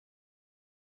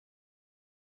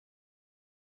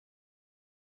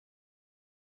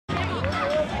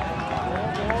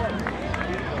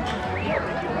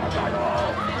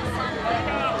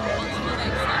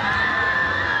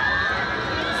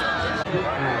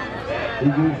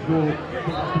Iglicu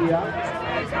Patrija.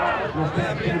 Na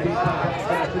stepki Bita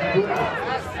Patrija.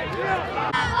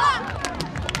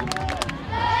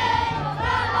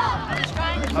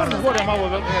 Naravno, zborja malo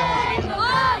da...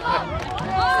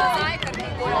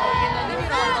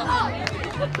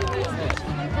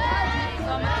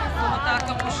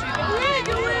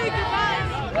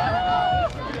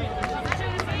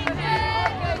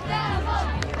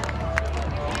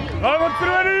 Ajmo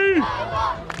crveni!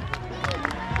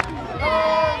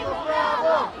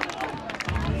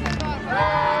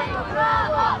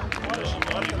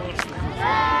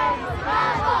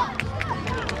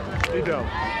 Ideal.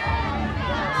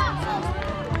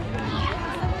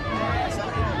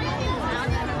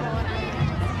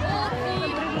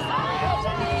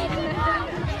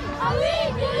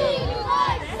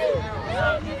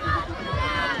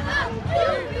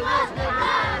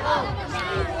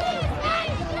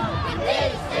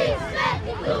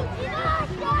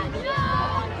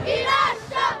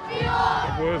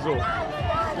 Povezao u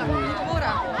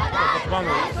apartmanu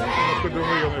kod je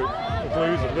umio na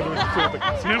televizor, gledam neki cijetak.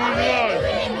 Snijemo li gledaj!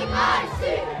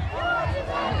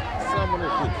 Samo ne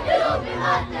kuć.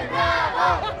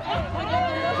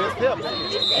 Gdje ste ja?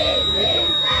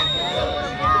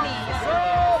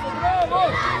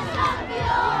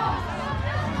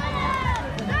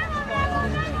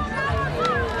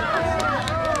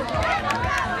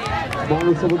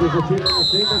 Malo se bude začela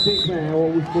naslednja tekme, evo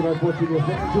uskoro je počinje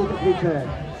sljedeće utakmice.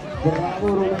 Bravo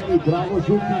Romani, bravo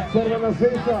žuti, Crvena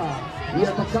zvezda i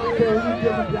atakante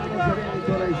Olimpija Ljubljana Zeleni,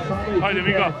 torej same ekipe. Ajde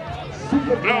Mika,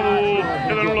 bravo,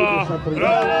 1-0,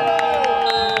 bravo!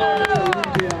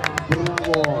 Olimpija,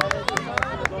 bravo,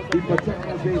 i pa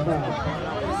Crvena zvezda.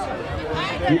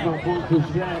 Ima koncu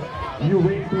še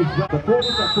Juventus, tako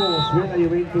i tako, sveda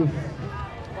Juventus.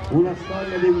 Una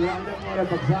storia di un grande amore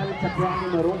per Zalica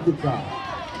Kranima Rodnica.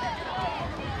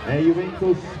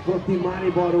 Juventus proti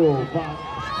Mariboru, pa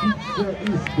stic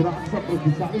iz Graca proti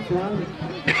Zalica.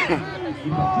 I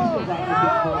pa čisto zadnje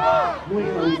tekmo,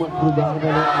 Mojena Umag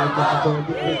Rudarvele, tako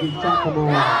da čakamo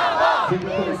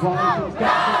segnatore kvalitetno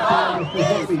skakanje na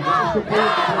sezoni. Danas je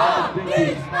pojete treba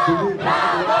spremiti, se ljudi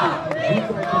tako da reći,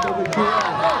 jutro je kada večera.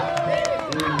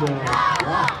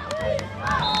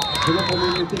 Zelo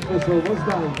pomembne tekme so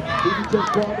vzdan, Ivičev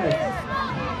konec.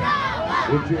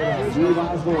 Večera, ni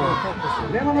važno.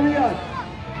 Nemo navijat!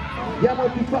 Diamo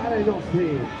il tifare ai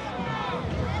nostri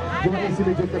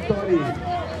giovanissimi giocatori.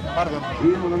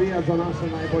 Idemo navijat za naše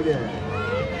najbolje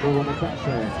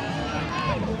nogometaše.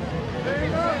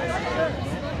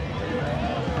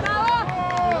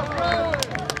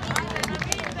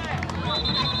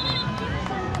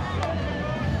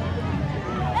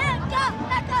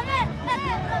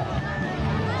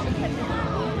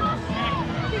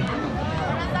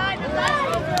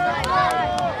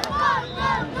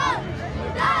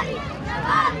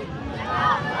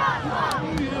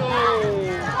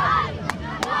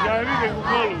 Ja je vidim u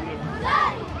golu.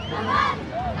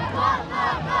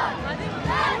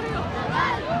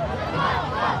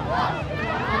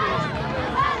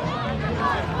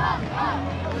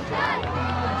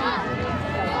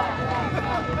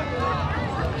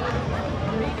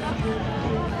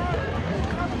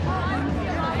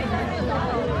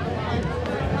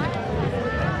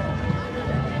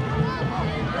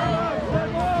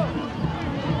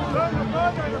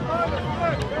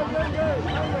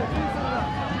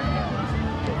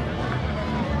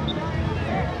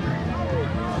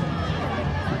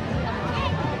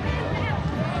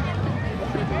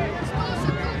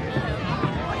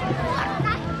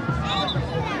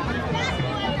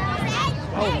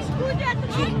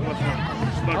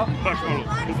 Baš malo,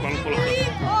 bukvalno pola.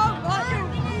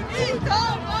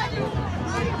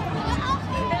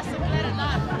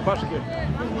 Paške.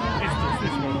 Isto, svi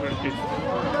smo veliki isto.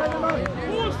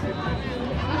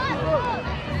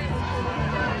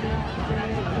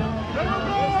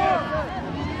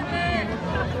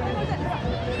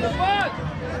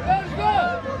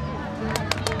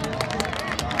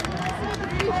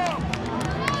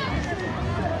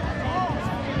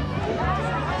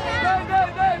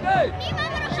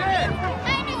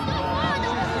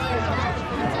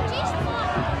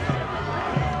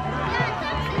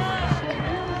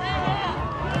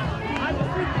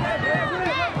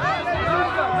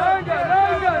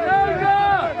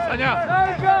 Sanja,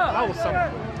 bravo sam.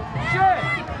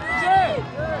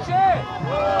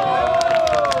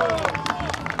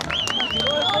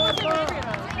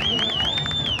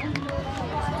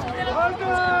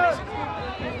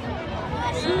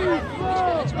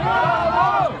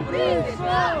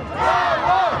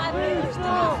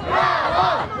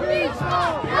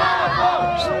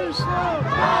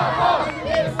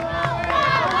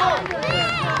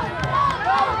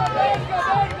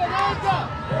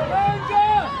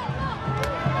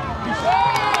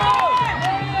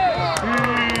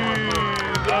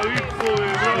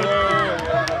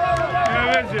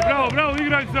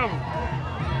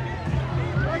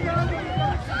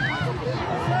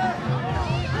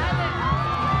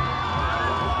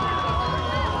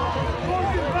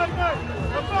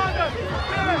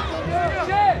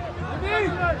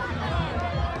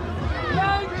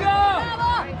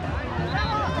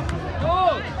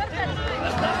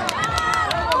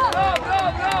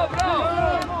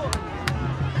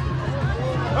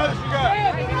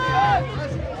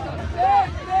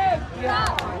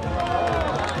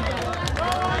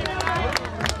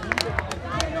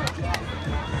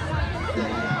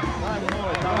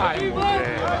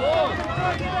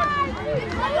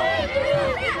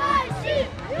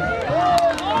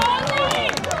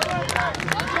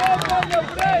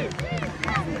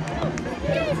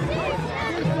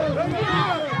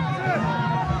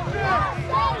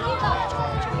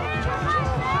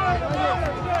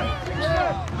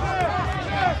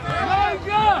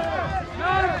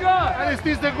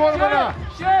 stisne golmana!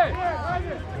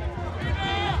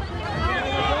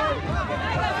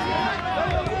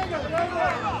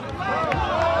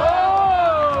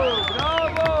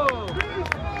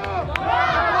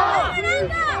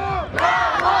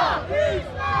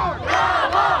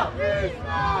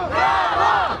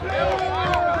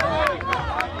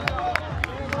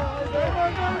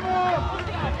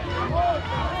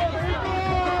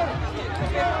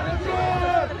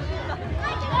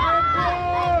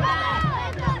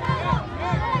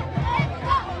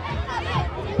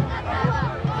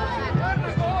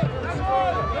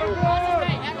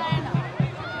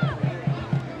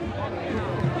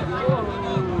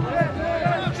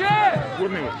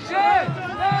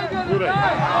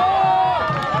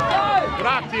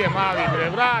 Vrati je mali bre,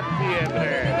 vrati je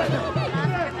bre.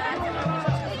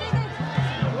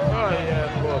 O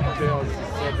jebote, on si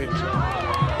sebičan.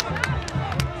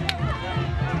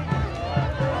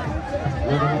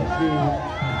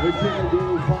 Već je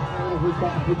bilo upakano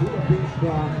rezultati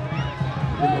Budapešta.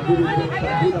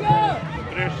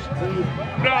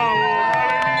 Bravo,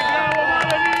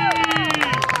 Maleni!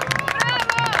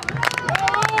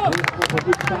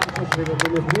 Distanza svega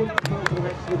delle punte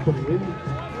attraverso il terreno.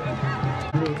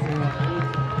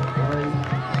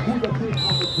 Budapest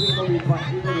prima di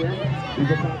partire,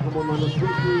 ricordiamo non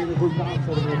scritti risultato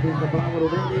della difesa bravo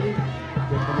Roveni,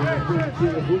 che come qui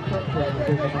risulta,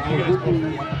 difesa bravo tutti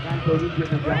accanto Olimpia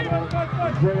di gara,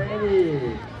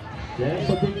 Roveni,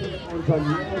 adesso quindi contro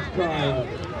Umag,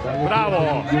 bravo!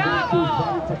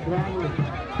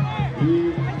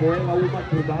 I kolega Umag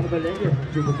Rudarve Lege,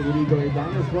 če bo govoril je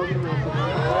danes vodimo.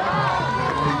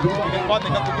 Padne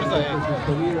kako brzo je.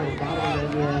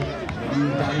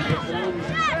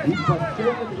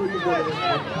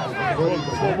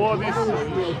 Slobodi se.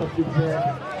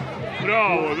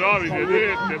 Bravo Davide,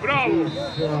 dete, bravo!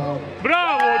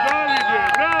 Bravo Davide,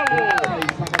 bravo!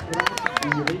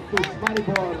 Juventus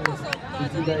Maribor,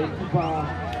 mislim da je ekipa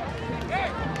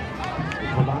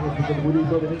danes je govoril,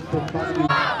 da ne predstavili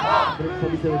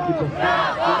predstavitev ekipe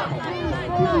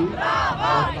tudi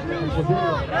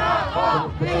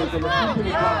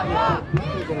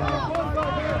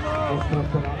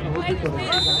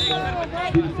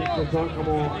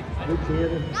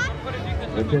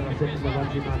večera se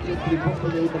davanti na 4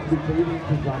 postavlja utakmice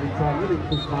Juventus Zanica,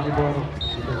 Juventus Maribor, ki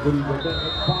je govoril, da je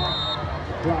pa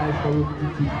kraj sta v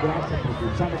utakmici igrača proti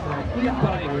Čanetra, in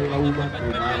pa je Umag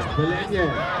Velenje.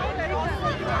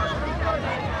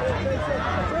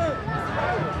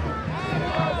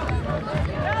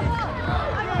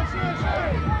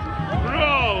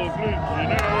 Bravo, Kliči,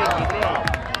 nema veze, bravo!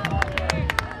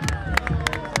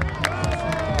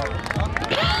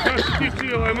 Kako ti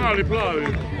si ovaj mali plavi?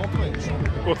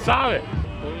 Od Save?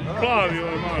 Plavi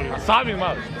ovaj mali. Savin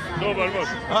mali. Dobar baš.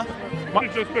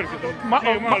 Priča s Perketom.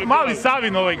 Mali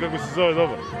Savin ovaj kako se zove,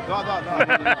 dobar.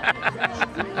 Da.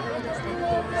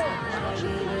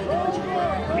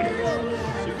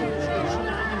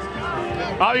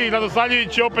 Ali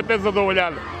Radosaljević je opet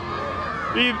nezadovoljan.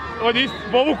 I on je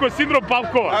povukao sindrom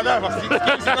Pavkova. A da, pa s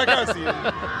kim se nagasi?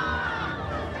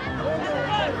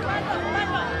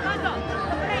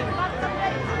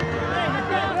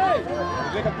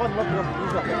 Nekad padne lopta na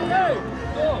izlaka.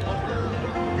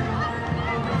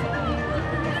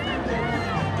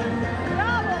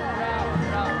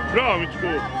 Bravo, Mičko!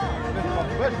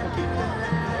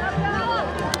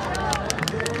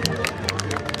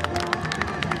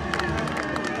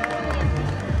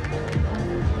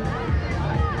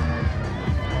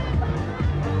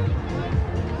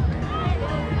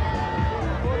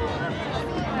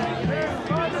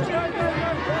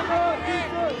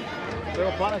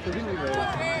 Treba pana se vidi bre.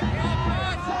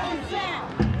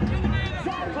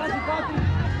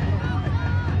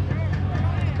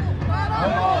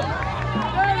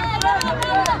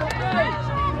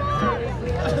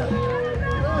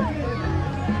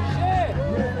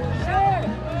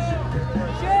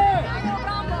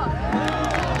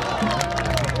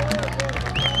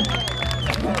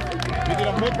 Vidi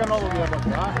nam neka novog jebati,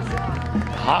 a?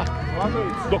 Aha,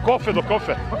 do kofe. Do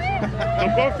kofe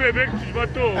je Bekčić, ba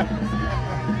to!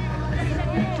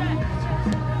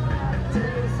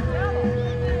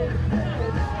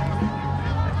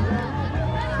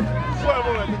 Svoje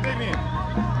volete, digni!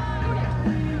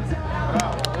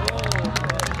 Bravo!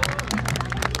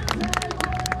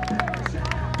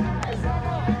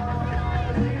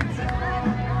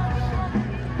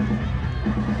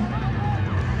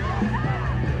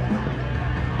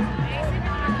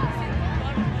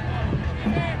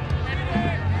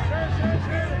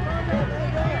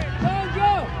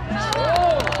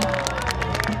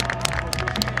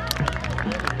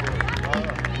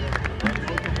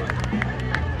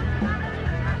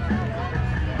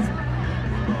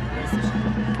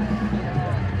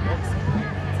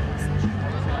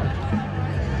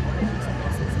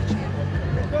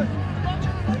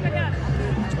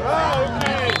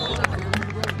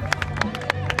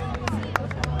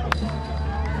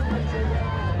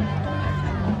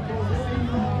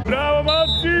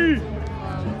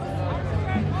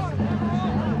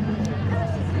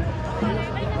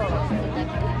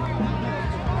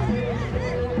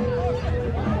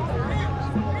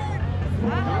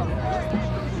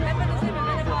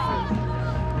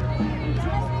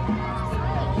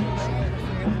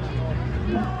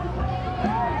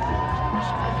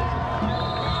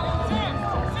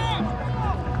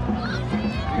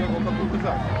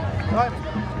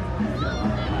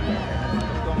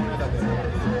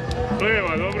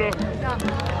 nema, dobro. Da.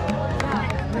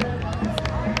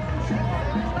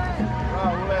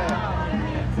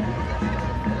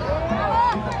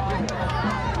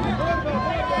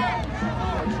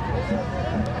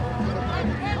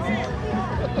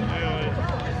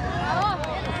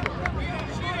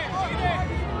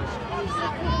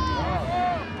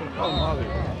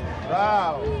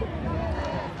 Bravo!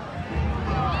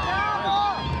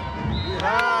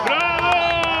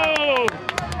 Bravo!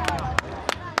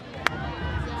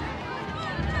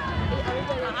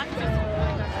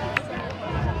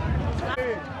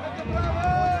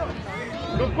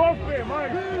 Do kofe,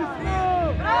 Mike!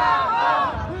 Bravo!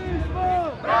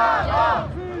 Bravo!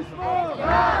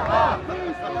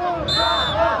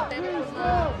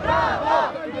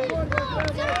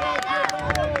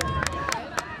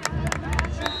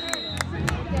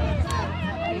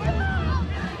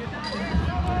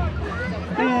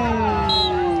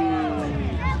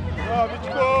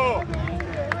 Bravičko!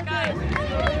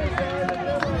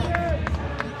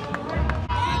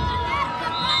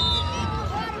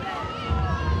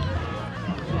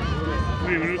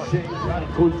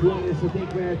 Končuje se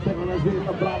tekme Crvena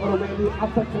zvezda, bravo rumeni,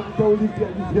 atakanta Olimpija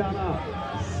Ljubljana,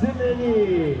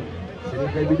 zeleni. Še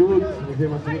nekaj minut,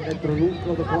 oziroma še nekaj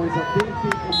trenutkov do konca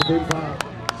tekme, potem pa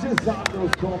še zadnjo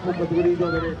vstop v kategoriji do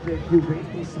 9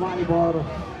 Juventus Maribor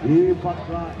in pa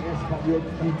Espanyol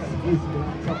iz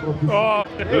Gradca proti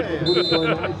kategoriji do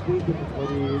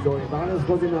 11 do 11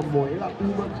 godina Mojela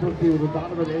Umag proti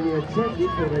Rudar Velenje,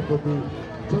 torej proti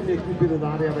črni ekipi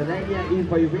Rudarja Velenje in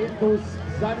pa Juventus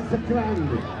Zvezda Kranj.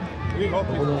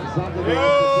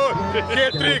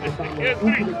 Hat-trick!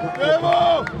 Evo!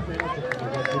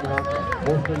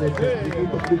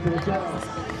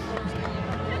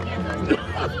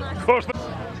 Košta.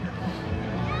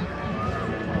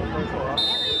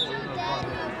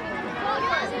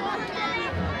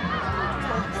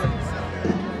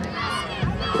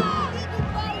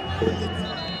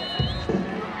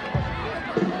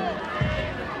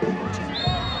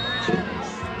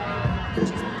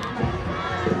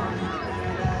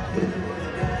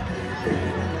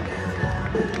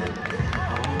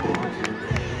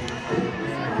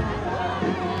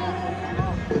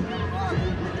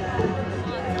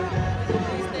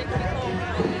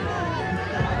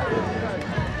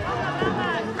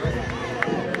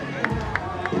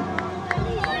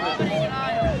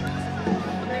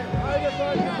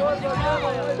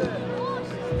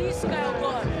 Stiskaj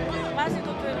gor. Pazi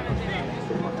to tvoje ravnoteže.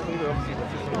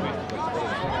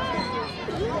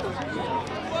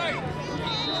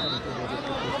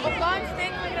 Po koncu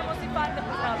tekme gremo si fante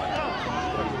pozdraviti.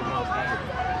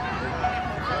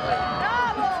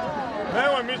 Bravo!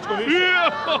 Nemoj Mičko više!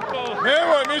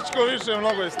 Nemoj Mičko više,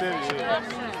 mnogo je stevi.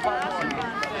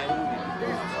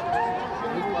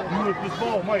 Nije ti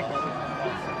spao, Mike.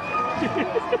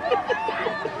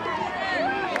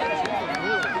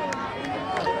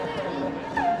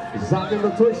 Zadnje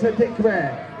nocojšnje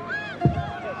tekme.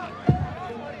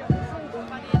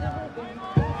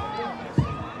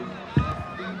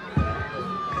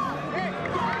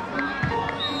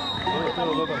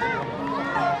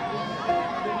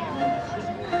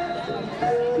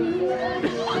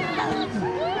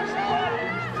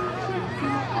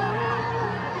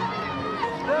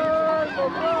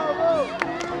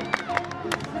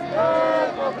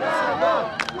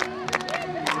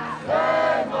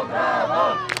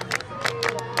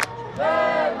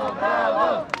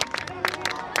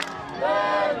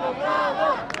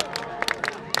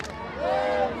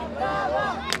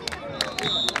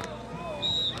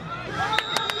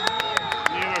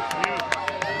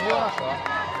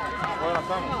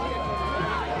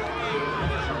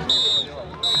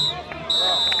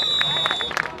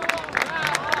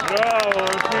 Bravo,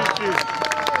 Piči!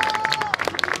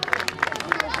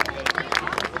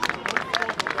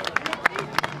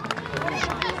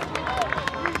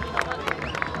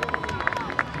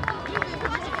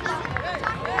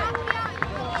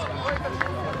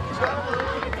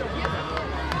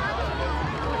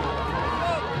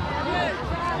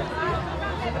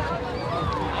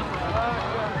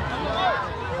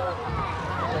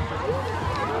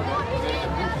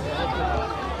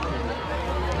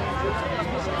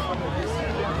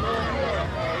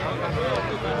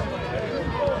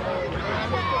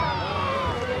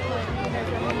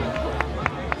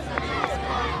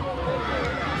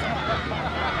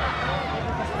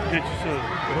 Gdje će se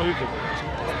roditelj?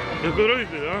 Je kod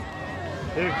roditelja, a?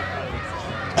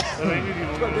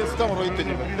 Gdje su tamo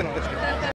roditelji?